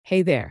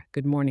Hey there,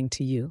 good morning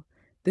to you.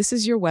 This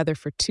is your weather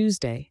for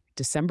Tuesday,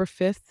 December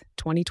 5th,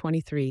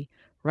 2023,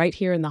 right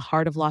here in the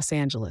heart of Los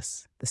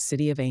Angeles, the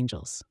city of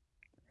angels.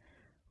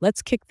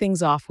 Let's kick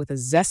things off with a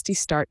zesty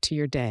start to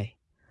your day.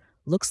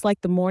 Looks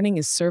like the morning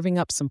is serving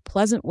up some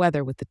pleasant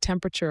weather with the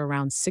temperature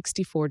around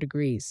 64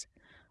 degrees,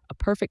 a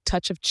perfect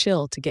touch of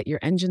chill to get your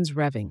engines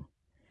revving.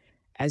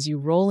 As you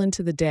roll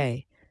into the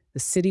day, the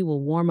city will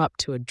warm up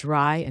to a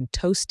dry and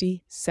toasty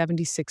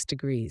 76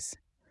 degrees.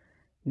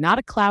 Not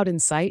a cloud in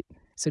sight,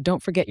 so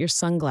don't forget your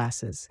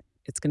sunglasses.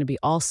 It's going to be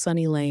all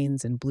sunny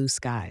lanes and blue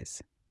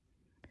skies.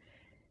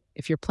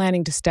 If you're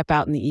planning to step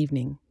out in the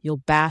evening, you'll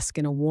bask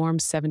in a warm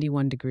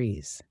 71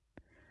 degrees.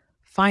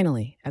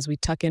 Finally, as we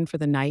tuck in for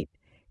the night,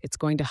 it's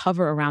going to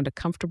hover around a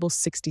comfortable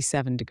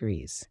 67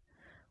 degrees.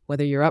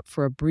 Whether you're up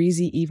for a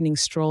breezy evening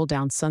stroll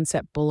down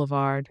Sunset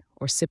Boulevard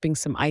or sipping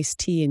some iced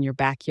tea in your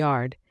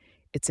backyard,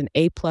 it's an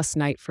A-plus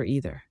night for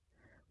either.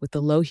 With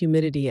the low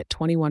humidity at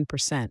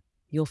 21%,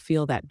 you'll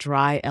feel that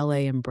dry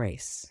LA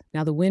embrace.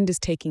 Now the wind is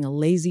taking a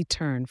lazy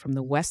turn from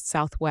the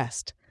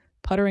west-southwest,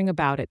 puttering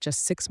about at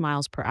just 6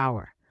 miles per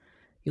hour.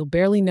 You'll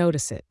barely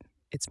notice it.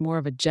 It's more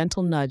of a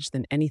gentle nudge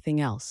than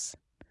anything else.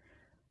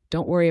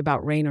 Don't worry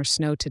about rain or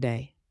snow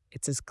today.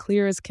 It's as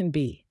clear as can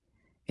be.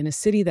 In a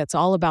city that's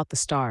all about the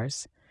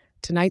stars,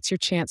 tonight's your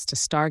chance to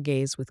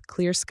stargaze with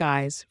clear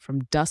skies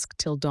from dusk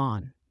till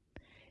dawn.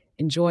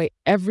 Enjoy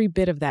every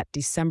bit of that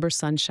December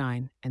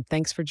sunshine, and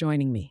thanks for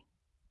joining me.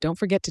 Don't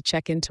forget to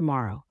check in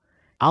tomorrow.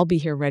 I'll be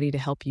here ready to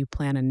help you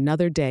plan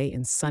another day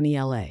in sunny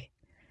LA.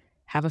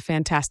 Have a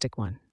fantastic one.